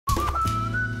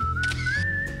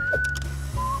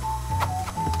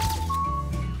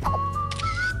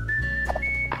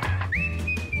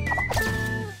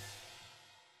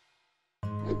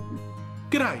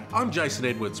G'day, I'm Jason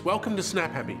Edwards. Welcome to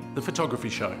Snap Happy, the photography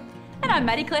show. And I'm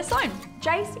Maddie Sloane.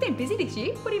 Jace, you've been busy this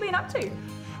year. What have you been up to?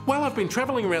 Well, I've been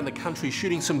travelling around the country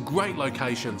shooting some great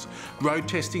locations, road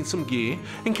testing some gear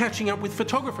and catching up with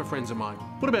photographer friends of mine.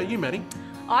 What about you, Maddie?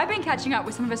 I've been catching up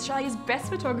with some of Australia's best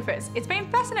photographers. It's been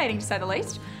fascinating to say the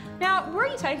least. Now, where are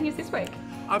you taking us this week?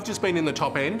 I've just been in the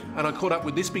top end and I caught up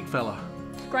with this big fella.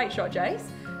 Great shot, Jace.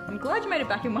 I'm glad you made it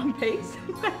back in one piece.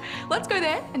 Let's go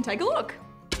there and take a look.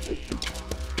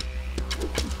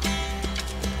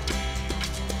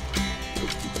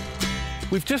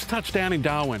 We've just touched down in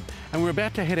Darwin and we're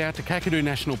about to head out to Kakadu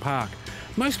National Park.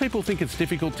 Most people think it's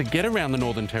difficult to get around the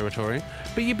Northern Territory,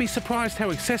 but you'd be surprised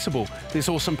how accessible this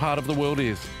awesome part of the world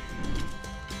is.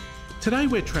 Today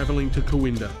we're travelling to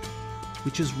Kowinda,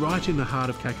 which is right in the heart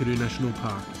of Kakadu National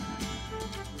Park.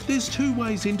 There's two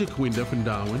ways into Kowinda from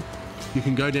Darwin. You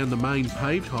can go down the main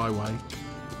paved highway,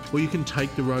 or you can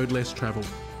take the road less travelled.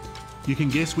 You can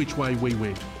guess which way we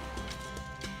went.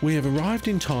 We have arrived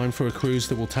in time for a cruise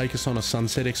that will take us on a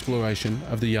sunset exploration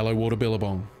of the yellow water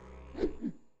billabong.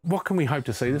 What can we hope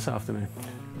to see this afternoon?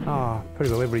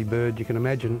 Pretty well every bird you can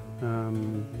imagine.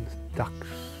 Ducks,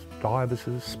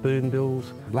 ibises,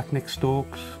 spoonbills, blackneck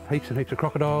storks, heaps and heaps of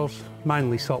crocodiles,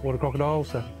 mainly saltwater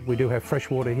crocodiles. We do have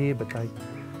freshwater here, but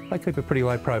they keep a pretty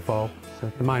low profile.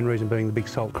 So the main reason being the big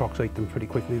salt crocs eat them pretty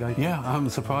quickly. Yeah, I'm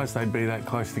surprised they'd be that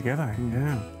close together.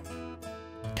 Yeah.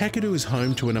 Kakadu is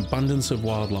home to an abundance of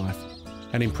wildlife.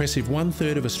 An impressive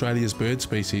 1/3 of Australia's bird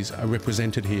species are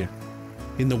represented here.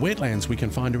 In the wetlands we can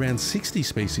find around 60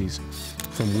 species,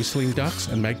 from whistling ducks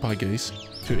and magpie geese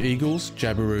to eagles,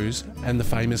 jabberoos and the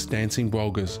famous dancing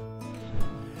brolgas.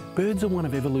 Birds are one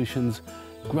of evolution's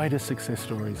greatest success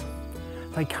stories.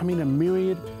 They come in a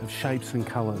myriad of shapes and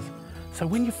colours. So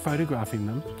when you're photographing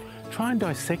them, try and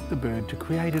dissect the bird to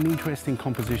create an interesting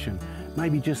composition.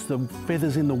 Maybe just the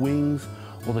feathers in the wings,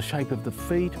 or the shape of the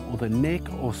feet, or the neck,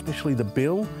 or especially the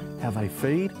bill, how they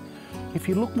feed. If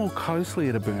you look more closely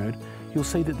at a bird, you'll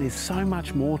see that there's so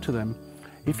much more to them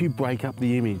if you break up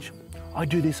the image. I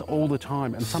do this all the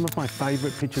time, and some of my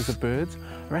favourite pictures of birds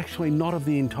are actually not of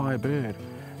the entire bird.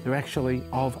 They're actually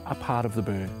of a part of the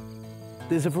bird.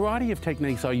 There's a variety of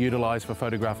techniques I utilise for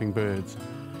photographing birds.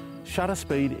 Shutter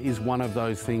speed is one of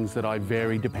those things that I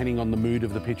vary depending on the mood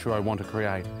of the picture I want to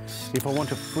create. If I want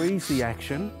to freeze the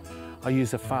action, I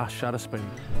use a fast shutter speed.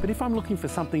 But if I'm looking for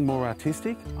something more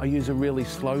artistic, I use a really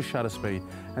slow shutter speed,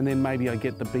 and then maybe I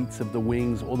get the beats of the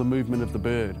wings or the movement of the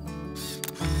bird.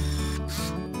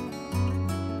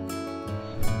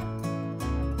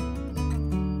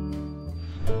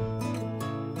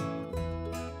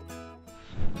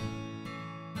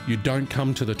 You don't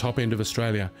come to the top end of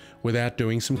Australia without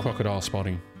doing some crocodile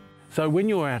spotting. So when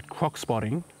you're out croc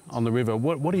spotting on the river,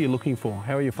 what are you looking for?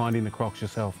 How are you finding the crocs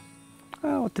yourself?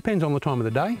 Well, it depends on the time of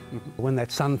the day. When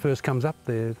that sun first comes up,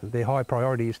 their high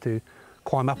priority is to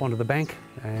climb up onto the bank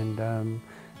and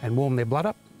warm their blood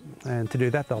up. And to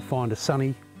do that, they'll find a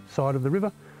sunny side of the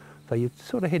river. So you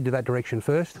sort of head to that direction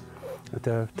first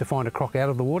to find a croc out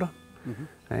of the water.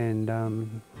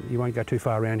 And you won't go too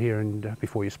far around here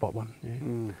before you spot one.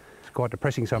 Yeah. It's quite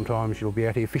depressing sometimes. You'll be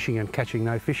out here fishing and catching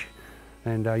no fish,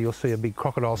 and you'll see a big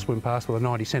crocodile swim past with a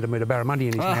 90-centimetre barramundi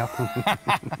in his mouth.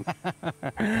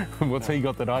 What's he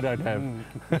got that I don't have?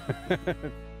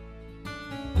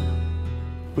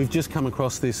 We've just come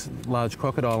across this large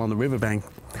crocodile on the riverbank,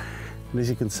 and as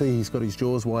you can see, he's got his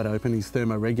jaws wide open. He's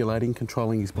thermoregulating,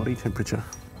 controlling his body temperature.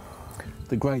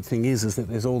 The great thing is that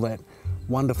there's all that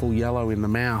wonderful yellow in the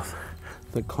mouth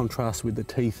that contrasts with the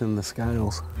teeth and the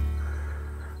scales.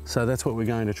 So that's what we're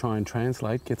going to try and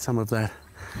translate, get some of that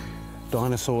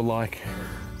dinosaur-like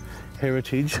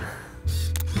heritage.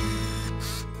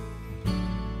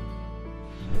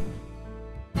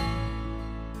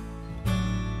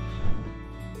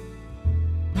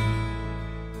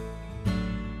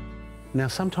 Now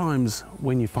sometimes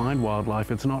when you find wildlife,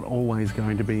 it's not always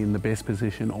going to be in the best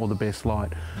position or the best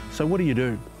light. So what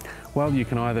do? Well, you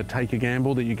can either take a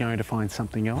gamble that you're going to find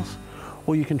something else,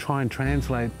 or you can try and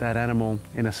translate that animal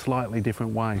in a slightly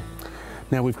different way.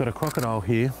 Now we've got a crocodile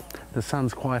here. The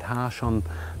sun's quite harsh on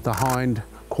the hind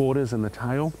quarters and the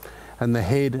tail, and the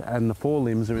head and the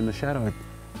forelimbs are in the shadow.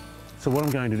 So what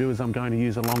I'm going to do is I'm going to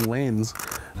use a long lens,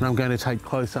 and I'm going to take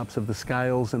close-ups of the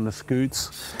scales and the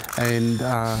scutes and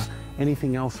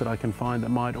anything else that I can find that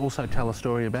might also tell a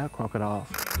story about crocodiles.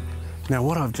 Now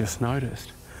what I've just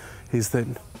noticed is that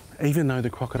even though the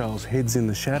crocodile's head's in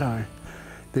the shadow,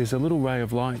 there's a little ray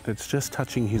of light that's just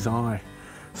touching his eye.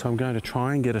 So I'm going to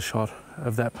try and get a shot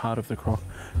of that part of the croc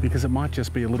because it might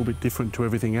just be a little bit different to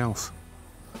everything else.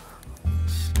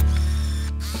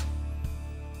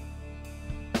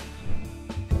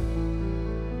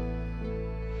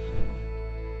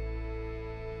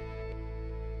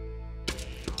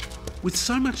 With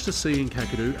so much to see in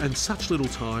Kakadu and such little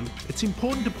time, it's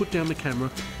important to put down the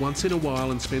camera once in a while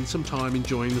and spend some time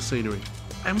enjoying the scenery.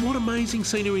 And what amazing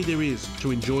scenery there is to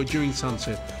enjoy during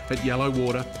sunset at Yellow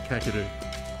Water, Kakadu.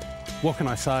 What can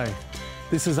I say?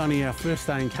 This is only our first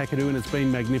day in Kakadu and it's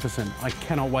been magnificent. I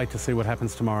cannot wait to see what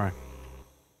happens tomorrow.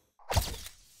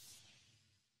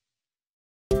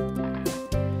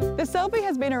 The selfie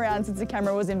has been around since the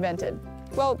camera was invented.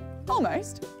 Well,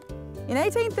 almost. In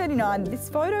 1839, this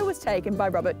photo was taken by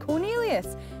Robert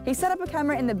Cornelius. He set up a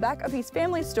camera in the back of his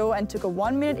family store and took a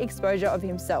 1-minute exposure of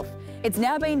himself. It's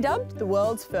now been dubbed the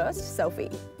world's first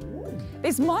selfie.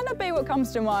 This might not be what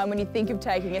comes to mind when you think of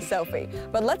taking a selfie,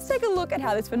 but let's take a look at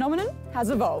how this phenomenon has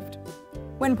evolved.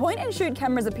 When point-and-shoot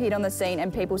cameras appeared on the scene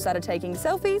and people started taking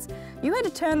selfies, you had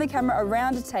to turn the camera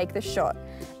around to take the shot.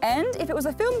 And if it was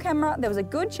a film camera, there was a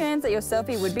good chance that your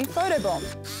selfie would be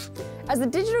photobombed. As the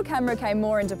digital camera came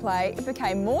more into play, it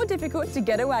became more difficult to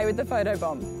get away with the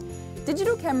photobomb.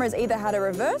 Digital cameras either had a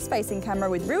reverse-facing camera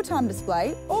with real-time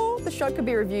display, or the shot could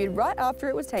be reviewed right after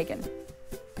it was taken.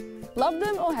 Love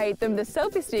them or hate them, the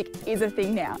selfie stick is a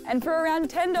thing now, and for around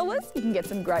 $10, you can get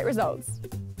some great results.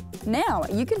 Now,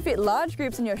 you can fit large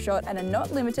groups in your shot and are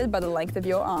not limited by the length of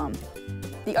your arm.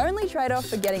 The only trade-off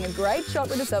for getting a great shot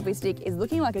with a selfie stick is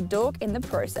looking like a dork in the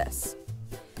process.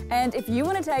 And if you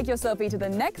want to take your selfie to the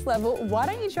next level, why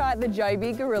don't you try the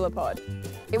Joby Gorilla Pod?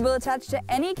 It will attach to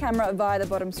any camera via the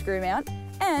bottom screw mount,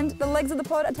 and the legs of the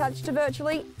pod attach to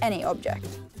virtually any object.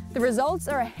 The results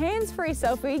are a hands-free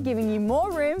selfie, giving you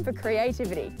more room for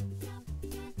creativity.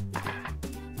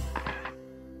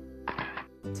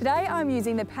 Today I'm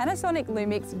using the Panasonic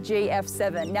Lumix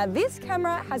GF7. Now this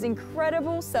camera has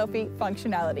incredible selfie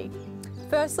functionality.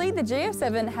 Firstly, the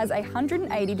GF7 has a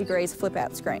 180 degrees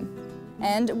flip-out screen.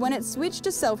 And when it's switched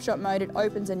to self-shot mode, it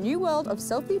opens a new world of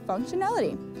selfie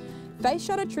functionality. Face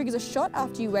shutter triggers a shot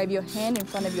after you wave your hand in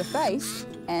front of your face,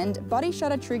 and body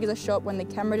shutter triggers a shot when the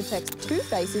camera detects two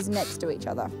faces next to each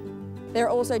other. There are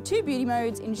also two beauty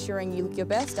modes, ensuring you look your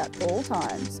best at all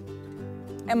times.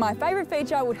 And my favourite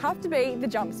feature would have to be the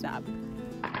jump snap.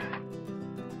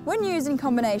 When used in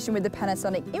combination with the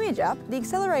Panasonic Image app, the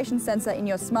acceleration sensor in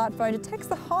your smartphone detects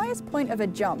the highest point of a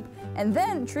jump and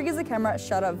then triggers the camera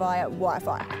shutter via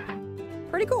Wi-Fi.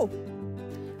 Pretty cool.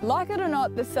 Like it or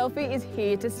not, the selfie is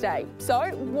here to stay, so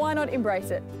why not embrace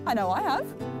it? I know I have.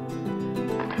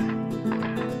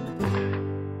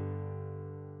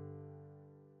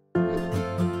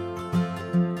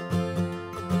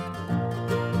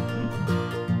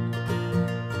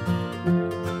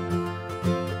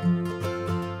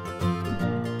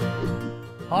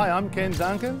 Hi, I'm Ken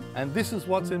Duncan, and this is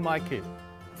what's in my kit.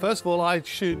 First of all, I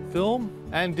shoot film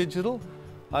and digital.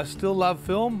 I still love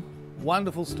film,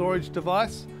 wonderful storage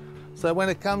device. So when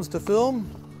it comes to film,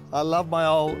 I love my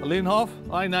old Linhof.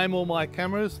 I name all my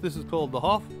cameras. This is called the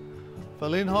Hof for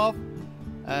Linhof,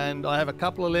 and I have a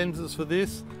couple of lenses for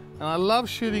this. And I love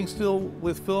shooting still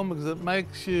with film because it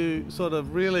makes you sort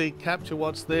of really capture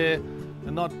what's there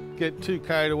and not get too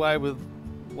carried away with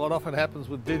what often happens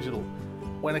with digital.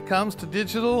 When it comes to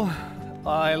digital,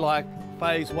 I like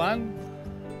phase one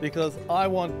because I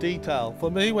want detail.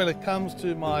 For me, when it comes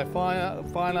to my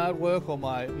fine art work or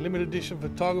my limited edition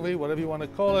photography, whatever you want to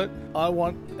call it, I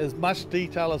want as much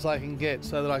detail as I can get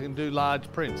so that I can do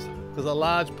large prints, because a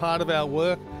large part of our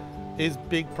work is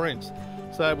big prints.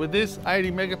 So with this,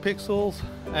 80 megapixels,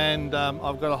 and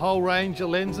I've got a whole range of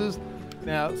lenses.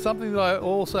 Now, something that I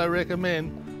also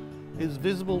recommend is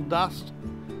visible dust.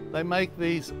 They make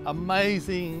these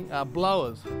amazing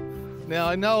blowers. Now,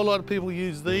 I know a lot of people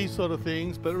use these sort of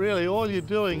things, but really all you're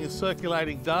doing is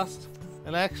circulating dust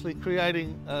and actually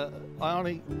creating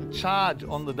ionic charge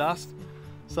on the dust.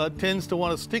 So it tends to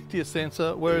want to stick to your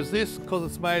sensor, whereas this, because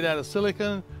it's made out of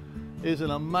silicon, is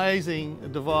an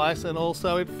amazing device, and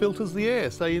also it filters the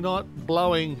air, so you're not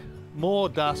blowing more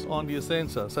dust onto your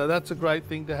sensor. So that's a great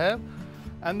thing to have.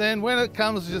 And then when it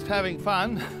comes to just having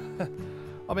fun,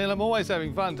 I mean, I'm always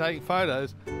having fun taking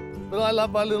photos, but I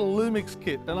love my little Lumix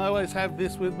kit, and I always have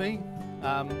this with me.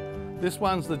 This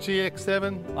one's the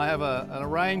GX7. I have a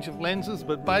range of lenses,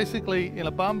 but basically in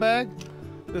a bum bag,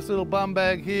 this little bum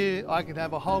bag here, I can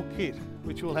have a whole kit,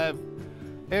 which will have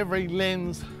every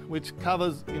lens which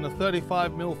covers in a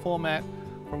 35mm format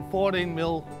from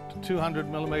 14mm to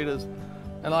 200mm,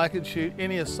 and I can shoot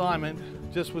any assignment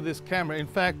just with this camera. In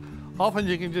fact, often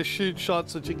you can just shoot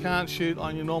shots that you can't shoot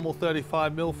on your normal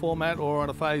 35mm format or on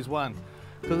a phase one,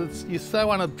 because you're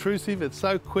so unobtrusive, it's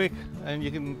so quick, and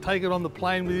you can take it on the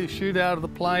plane with you, shoot out of the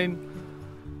plane.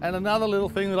 And another little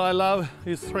thing that I love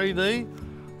is 3D,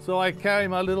 so I carry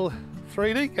my little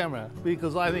 3D camera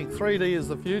because I think 3D is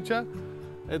the future.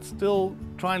 It's still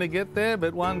trying to get there,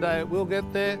 but one day it will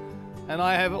get there. And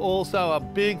I have also a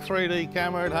big 3D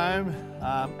camera at home.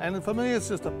 And for me, it's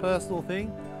just a personal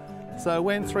thing. So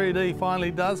when 3D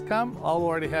finally does come, I'll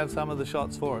already have some of the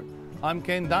shots for it. I'm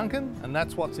Ken Duncan, and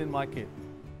that's what's in my kit.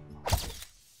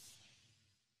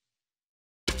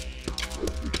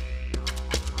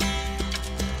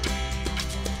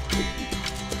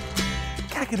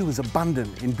 Kakadu is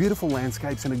abundant in beautiful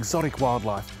landscapes and exotic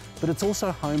wildlife, but it's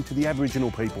also home to the Aboriginal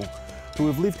people who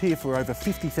have lived here for over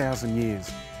 50,000 years.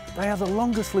 They are the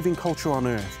longest living culture on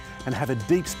Earth and have a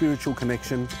deep spiritual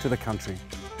connection to the country.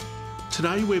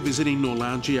 Today we're visiting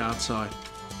Norlangi art site,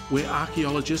 where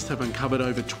archaeologists have uncovered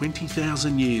over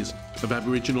 20,000 years of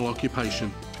Aboriginal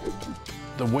occupation.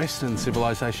 The Western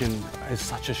civilization has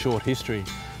such a short history,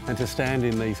 and to stand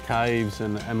in these caves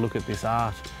and look at this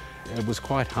art, it was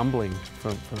quite humbling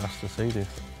for us to see this.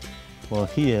 Well,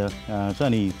 here, it's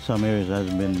only some areas that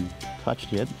hasn't been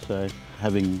touched yet, so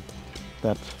having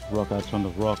that rock arts on the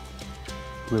rock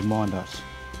remind us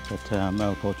that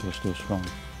our culture is still strong.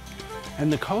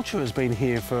 And the culture has been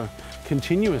here for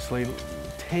continuously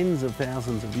tens of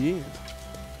thousands of years.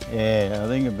 Yeah, I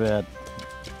think about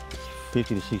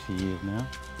 50 to 60 years now.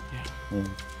 Yeah,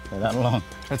 so that long.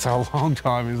 That's a long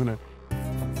time, isn't it?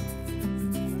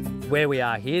 Where we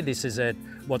are here, this is at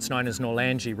what's known as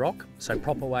Norlangi Rock, so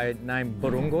proper way named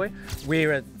Burungoi.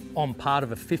 We're on part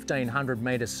of a 1,500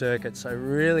 metre circuit, so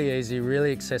really easy,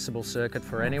 really accessible circuit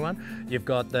for anyone. You've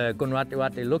got the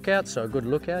Gunwati lookout, so a good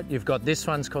lookout. You've got this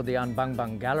one's called the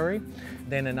Unbungbung Gallery.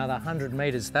 Then another 100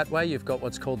 metres that way, you've got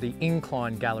what's called the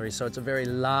Incline Gallery, so it's a very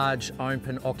large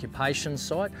open occupation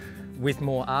site with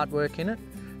more artwork in it.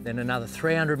 Then another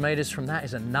 300 metres from that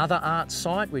is another art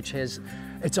site, which has,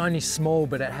 it's only small,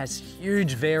 but it has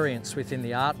huge variance within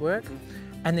the artwork.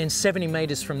 And then 70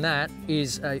 metres from that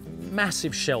is a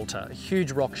massive shelter, a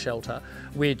huge rock shelter,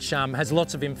 which has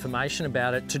lots of information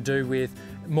about it to do with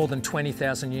more than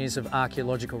 20,000 years of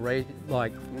archaeological,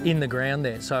 in the ground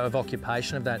there, so of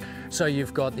occupation of that. So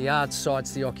you've got the art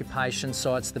sites, the occupation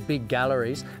sites, the big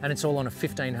galleries, and it's all on a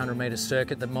 1,500 metre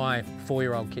circuit that my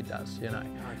 4-year-old kid does, you know.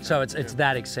 So it's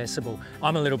that accessible.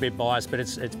 I'm a little bit biased, but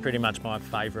it's pretty much my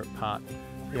favourite part.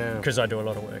 Yeah. Because I do a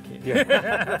lot of work here.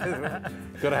 Yeah.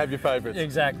 Got to have your favourites.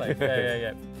 Exactly,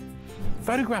 yeah.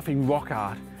 Photographing rock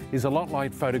art is a lot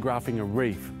like photographing a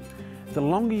reef. The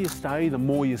longer you stay, the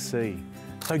more you see.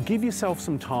 So give yourself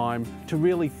some time to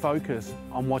really focus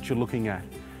on what you're looking at.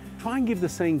 Try and give the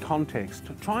scene context.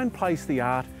 Try and place the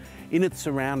art in its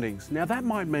surroundings. Now that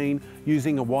might mean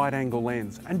using a wide-angle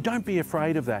lens, and don't be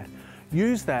afraid of that.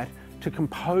 Use that to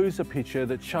compose a picture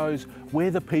that shows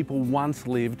where the people once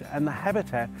lived and the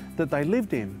habitat that they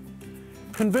lived in.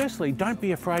 Conversely, don't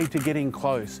be afraid to get in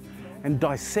close and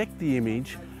dissect the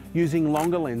image using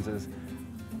longer lenses.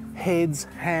 Heads,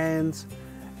 hands,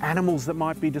 animals that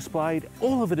might be displayed,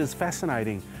 all of it is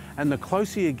fascinating. And the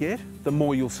closer you get, the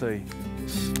more you'll see.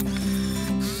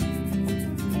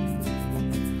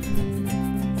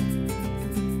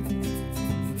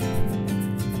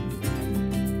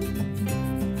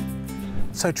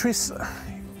 So Tris,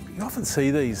 you often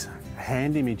see these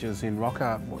hand images in rock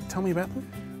art. Tell me about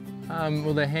them.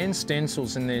 Well, they're hand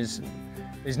stencils, and there's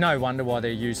no wonder why they're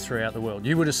used throughout the world.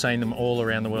 You would have seen them all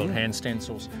around the world, hand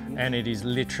stencils, and it is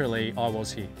literally, I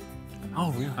was here.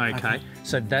 Oh, really? Okay.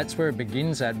 So that's where it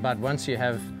begins at, but once you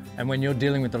have, and when you're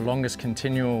dealing with the longest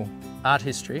continual art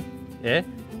history, yeah,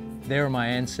 there are my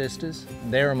ancestors,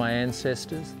 there are my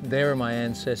ancestors, there are my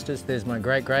ancestors, there's my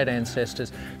great-great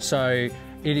ancestors. So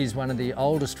it is one of the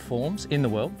oldest forms in the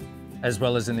world, as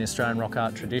well as in the Australian rock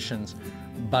art traditions,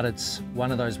 but it's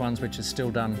one of those ones which is still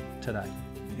done today.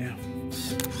 Yeah.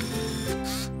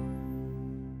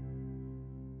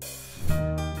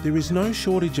 There is no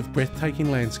shortage of breathtaking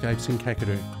landscapes in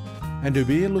Kakadu, and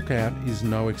Ubia Lookout is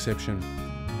no exception.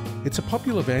 It's a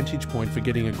popular vantage point for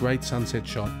getting a great sunset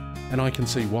shot, and I can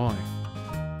see why.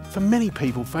 For many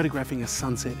people, photographing a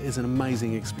sunset is an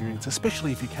amazing experience,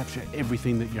 especially if you capture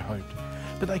everything that you hoped.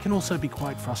 But they can also be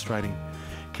quite frustrating.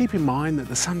 Keep in mind that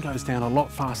the sun goes down a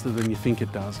lot faster than you think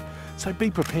it does, so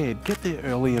be prepared, get there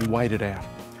early and wait it out.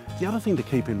 The other thing to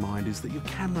keep in mind is that your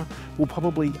camera will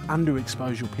probably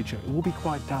underexpose your picture. It will be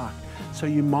quite dark, so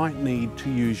you might need to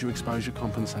use your exposure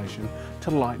compensation to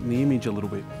lighten the image a little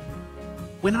bit.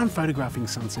 When I'm photographing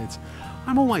sunsets,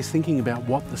 I'm always thinking about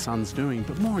what the sun's doing,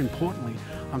 but more importantly,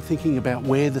 I'm thinking about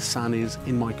where the sun is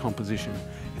in my composition.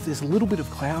 If there's a little bit of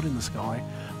cloud in the sky,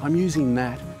 I'm using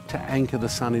that to anchor the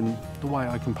sun in the way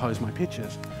I compose my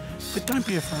pictures. But don't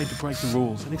be afraid to break the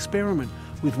rules and experiment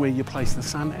with where you place the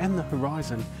sun and the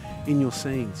horizon in your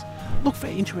scenes. Look for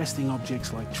interesting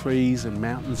objects like trees and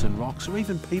mountains and rocks, or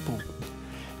even people.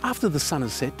 After the sun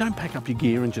has set, don't pack up your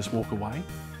gear and just walk away.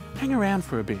 Hang around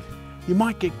for a bit. You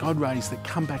might get God rays that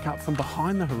come back up from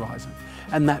behind the horizon,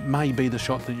 and that may be the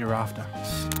shot that you're after.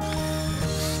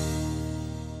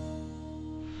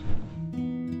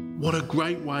 What a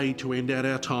great way to end out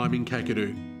our time in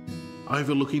Kakadu,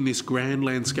 overlooking this grand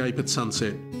landscape at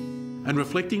sunset and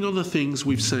reflecting on the things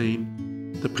we've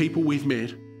seen, the people we've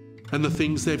met, and the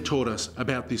things they've taught us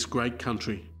about this great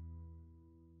country.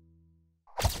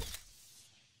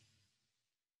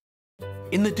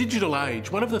 In the digital age,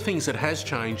 one of the things that has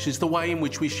changed is the way in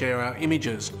which we share our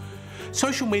images.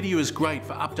 Social media is great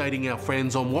for updating our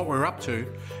friends on what we're up to,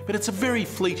 but it's a very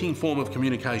fleeting form of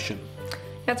communication.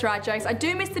 That's right, Jace. I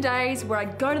do miss the days where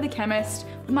I'd go to the chemist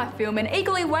with my film and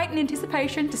eagerly wait in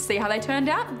anticipation to see how they turned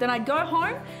out. Then I'd go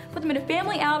home, put them in a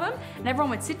family album, and everyone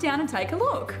would sit down and take a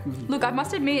look. Look, I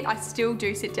must admit, I still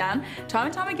do sit down time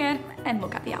and time again and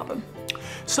look at the album.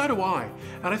 So do I,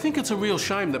 and I think it's a real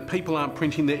shame that people aren't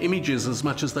printing their images as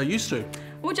much as they used to.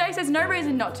 Well, Jace, there's no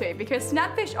reason not to, because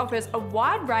Snapfish offers a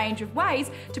wide range of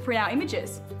ways to print our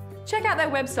images. Check out their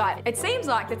website. It seems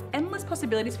like there's endless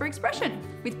possibilities for expression,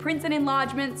 with prints and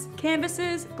enlargements,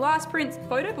 canvases, glass prints,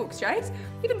 photo books, Jace,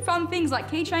 even fun things like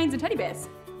keychains and teddy bears.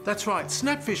 That's right,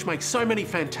 Snapfish makes so many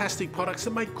fantastic products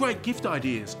that make great gift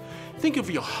ideas. Think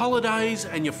of your holidays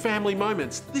and your family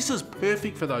moments. This is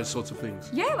perfect for those sorts of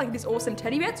things. Yeah, like this awesome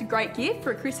teddy bear. It's a great gift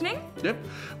for a christening. Yep,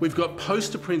 we've got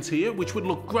poster prints here, which would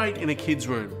look great in a kid's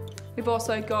room. We've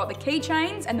also got the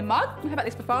keychains and the mug. How about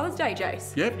this for Father's Day,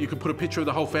 Jace? Yep, you could put a picture of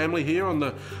the whole family here on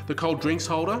the cold drinks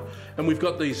holder. And we've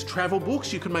got these travel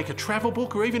books. You can make a travel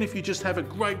book, or even if you just have a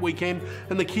great weekend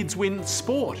and the kids win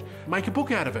sport, make a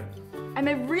book out of it. And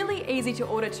they're really easy to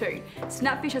order too.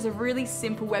 Snapfish has a really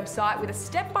simple website with a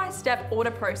step-by-step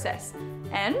order process.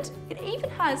 And it even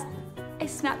has a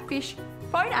Snapfish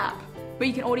phone app where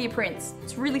you can order your prints.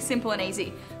 It's really simple and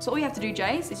easy. So all you have to do,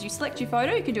 Jace, is you select your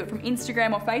photo. You can do it from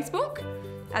Instagram or Facebook.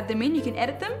 Add them in, you can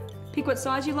edit them, pick what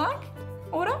size you like,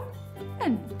 order,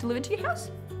 and deliver to your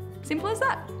house. Simple as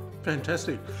that.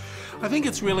 Fantastic. I think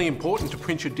it's really important to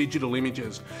print your digital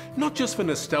images, not just for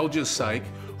nostalgia's sake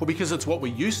or because it's what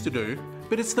we used to do,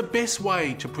 but it's the best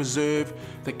way to preserve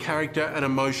the character and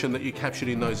emotion that you captured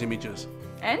in those images.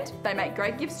 And they make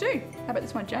great gifts too. How about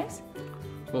this one, Jace?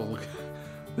 Well, look,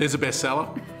 there's a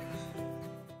bestseller.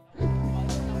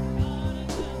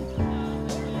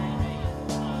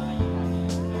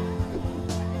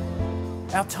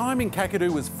 Our time in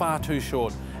Kakadu was far too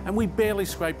short, and we barely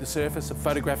scraped the surface of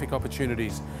photographic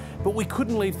opportunities. But we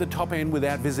couldn't leave the top end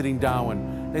without visiting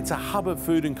Darwin. It's a hub of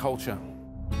food and culture.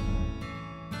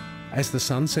 As the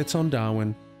sun sets on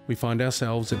Darwin, we find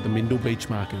ourselves at the Mindil Beach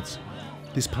Markets.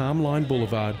 This palm-lined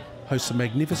boulevard hosts a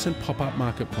magnificent pop-up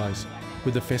marketplace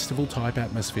with a festival-type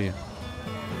atmosphere.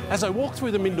 As I walk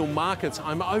through the Mindil Markets,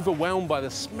 I'm overwhelmed by the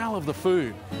smell of the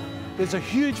food. There's a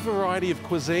huge variety of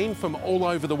cuisine from all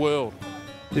over the world.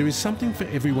 There is something for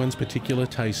everyone's particular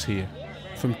taste here,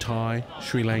 from Thai,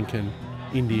 Sri Lankan,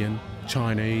 Indian,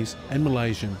 Chinese and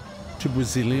Malaysian, to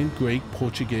Brazilian, Greek,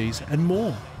 Portuguese and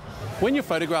more. When you're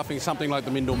photographing something like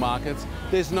the Mindil Markets,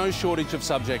 there's no shortage of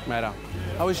subject matter.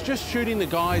 I was just shooting the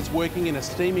guys working in a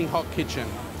steaming hot kitchen.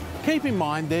 Keep in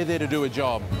mind they're there to do a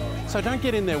job, so don't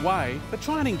get in their way, but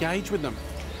try and engage with them.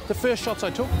 The first shots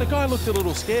I took, the guy looked a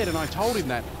little scared and I told him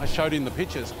that. I showed him the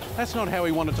pictures. That's not how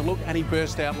he wanted to look and he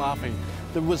burst out laughing.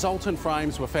 The resultant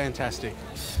frames were fantastic.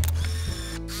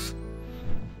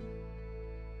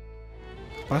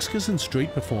 Buskers and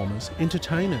street performers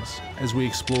entertain us as we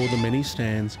explore the many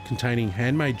stands containing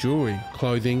handmade jewellery,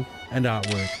 clothing and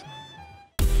artwork.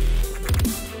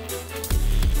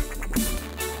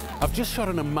 I've just shot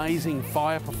an amazing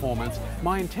fire performance.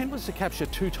 My intent was to capture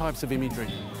two types of imagery.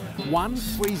 One,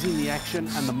 freezing the action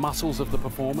and the muscles of the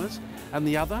performers, and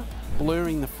the other,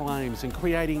 blurring the flames and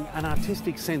creating an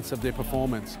artistic sense of their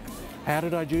performance. How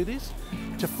did I do this?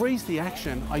 To freeze the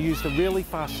action, I used a really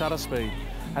fast shutter speed,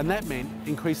 and that meant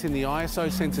increasing the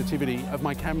ISO sensitivity of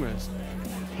my cameras.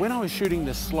 When I was shooting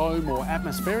the slow, more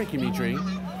atmospheric imagery,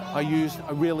 I used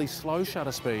a really slow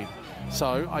shutter speed.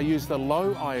 So I used the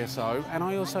low ISO and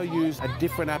I also used a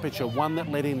different aperture, one that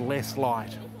let in less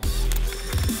light.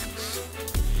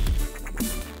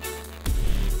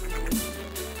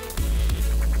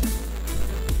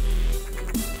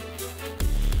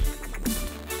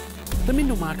 The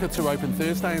Mindil Markets are open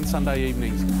Thursday and Sunday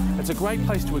evenings. It's a great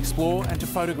place to explore and to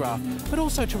photograph, but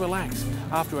also to relax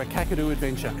after a Kakadu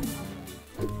adventure.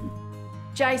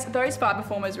 Jace, those fire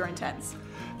performers were intense.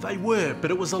 They were,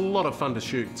 but it was a lot of fun to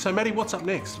shoot. So Maddie, what's up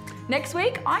next? Next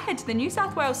week, I head to the New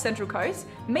South Wales Central Coast,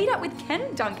 meet up with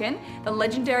Ken Duncan, the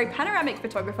legendary panoramic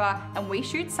photographer, and we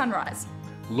shoot sunrise.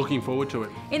 Looking forward to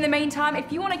it. In the meantime,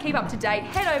 if you want to keep up to date,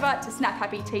 head over to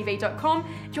snaphappytv.com,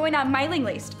 join our mailing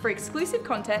list for exclusive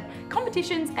content,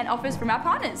 competitions and offers from our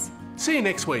partners. See you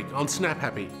next week on Snap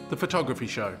Happy, the photography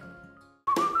show.